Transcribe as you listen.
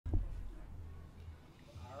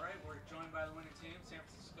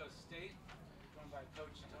8, joined by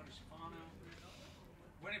Coach Tony Schifano,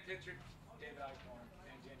 winning pitcher David Eichorn,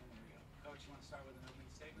 and Daniel Murillo. Coach, you want to start with an opening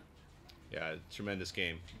statement? Yeah, tremendous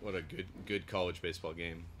game. What a good college baseball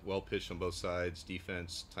game. Well pitched on both sides,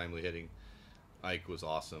 defense, timely hitting. Ike was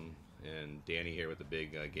awesome, and Danny here with a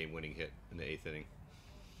big game-winning hit in the 8th inning.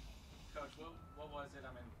 Coach, what was it? I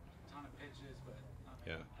mean, a ton of pitches, but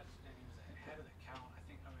Yeah. And he was ahead of the count.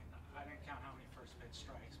 I didn't count how many first pitch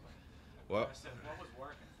strikes, but Well, what was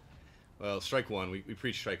working? Well, strike one. We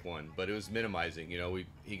preached strike one, but it was minimizing. You know,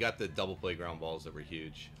 he got the double play ground balls that were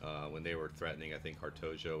huge when they were threatening. I think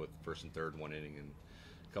Hartojo with first and third 1 inning, and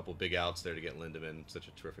a couple big outs there to get Lindemann, such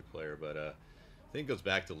a terrific player. But I think it goes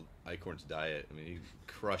back to Eichorn's diet. I mean, he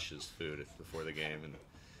crushes food before the game, and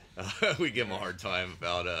we give him a hard time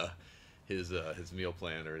about his meal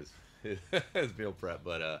plan or his meal prep.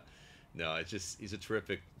 But no, it's just he's a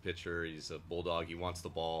terrific pitcher. He's a bulldog. He wants the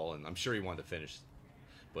ball, and I'm sure he wanted to finish.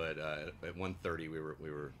 But at 1:30, we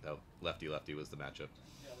were lefty was the matchup.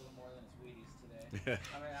 Yeah, a little more than his Wheaties today.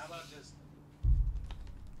 I mean, how about just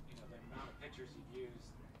the amount of pitchers you used?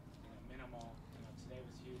 Minimal. Today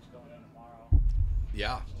was huge. Going in tomorrow.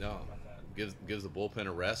 Yeah, no, gives the bullpen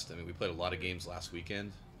a rest. I mean, we played a lot of games last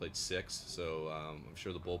weekend. Played 6, so I'm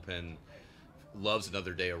sure the bullpen loves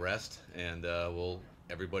another day of rest, and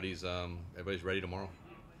everybody's ready tomorrow.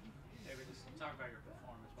 David, just talk about your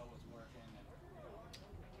performance. What was working, and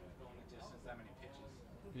going the distance, that many pitches.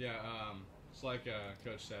 Yeah, it's like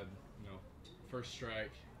Coach said. First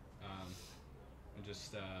strike, and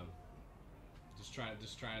just trying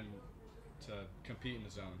to compete in the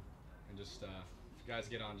zone, and just if guys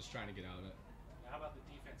get on, just trying to get out of it. How about the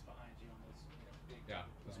defense behind you on those big? Yeah,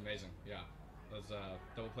 it was amazing. Yeah, those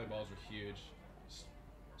double play balls were huge.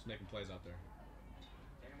 Just making plays out there.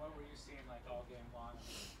 And what were you seeing like all game long? I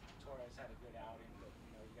mean, Torres had a good outing, but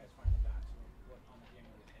you guys finally got to him. What on the game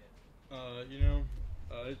with hit?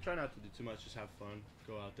 Try not to do too much. Just have fun.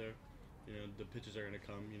 Go out there. The pitches are gonna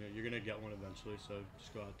come. You're gonna get one eventually. So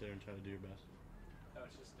just go out there and try to do your best. That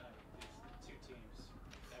was just these two teams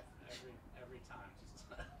every time.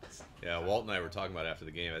 Yeah, Walt and I were talking about after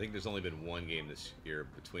the game. I think there's only been one game this year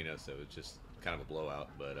between us that was just kind of a blowout,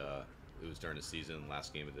 but it was during the season,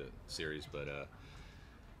 last game of the series. But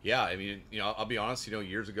yeah, I mean, I'll be honest.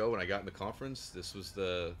 Years ago when I got in the conference, this was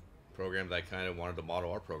the program that I kind of wanted to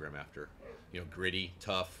model our program after. Gritty,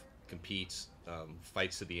 tough, competes,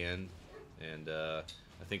 fights to the end, and I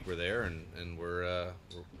think we're there, and we're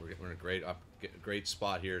in a great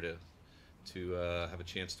spot here to have a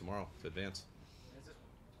chance tomorrow to advance. Is this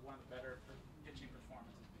one of the better pitching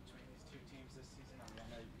performances between these two teams this season? I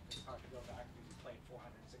know it's hard to go back because you played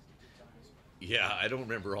 462 times. Yeah, I don't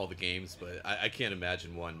remember all the games, but I can't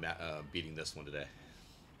imagine one beating this one today.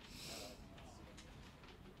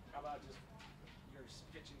 How about just your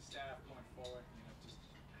pitching staff going forward? Just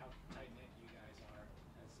how tight-knit you guys are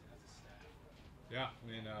as a staff. Yeah, I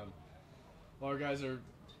mean, all our guys are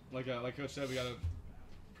like Coach said. We got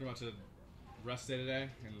pretty much a rest day today,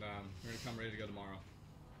 and we're gonna come ready to go tomorrow.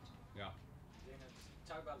 Yeah. Dana, just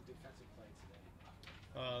talk about the defensive play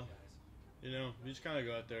today. We just kind of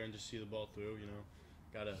go out there and just see the ball through.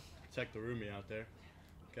 Gotta protect the roomie out there.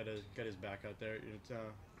 Gotta get his back out there.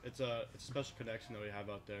 It's a special connection that we have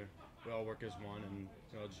out there. We all work as one, and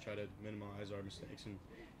just try to minimize our mistakes and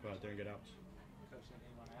go out there and get outs. Coach,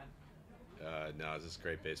 anything you want to add? No, this is a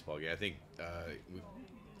great baseball game. I think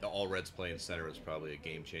all Reds playing center was probably a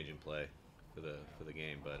game-changing play for the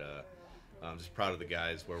game. But I'm just proud of the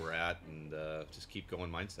guys where we're at, and just keep going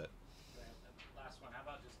mindset. Last one. How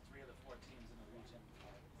about just 3 of the 4 teams in the region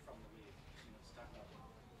from the league? Let's talk about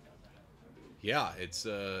that. Yeah, it's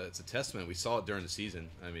a testament. We saw it during the season.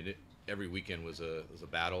 I mean, every weekend was a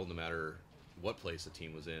battle, no matter what place the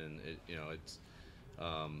team was in.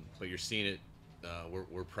 But you're seeing it.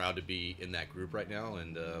 We're proud to be in that group right now,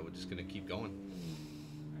 and we're just going to keep going.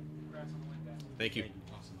 Congrats on the win, guys. Thank you.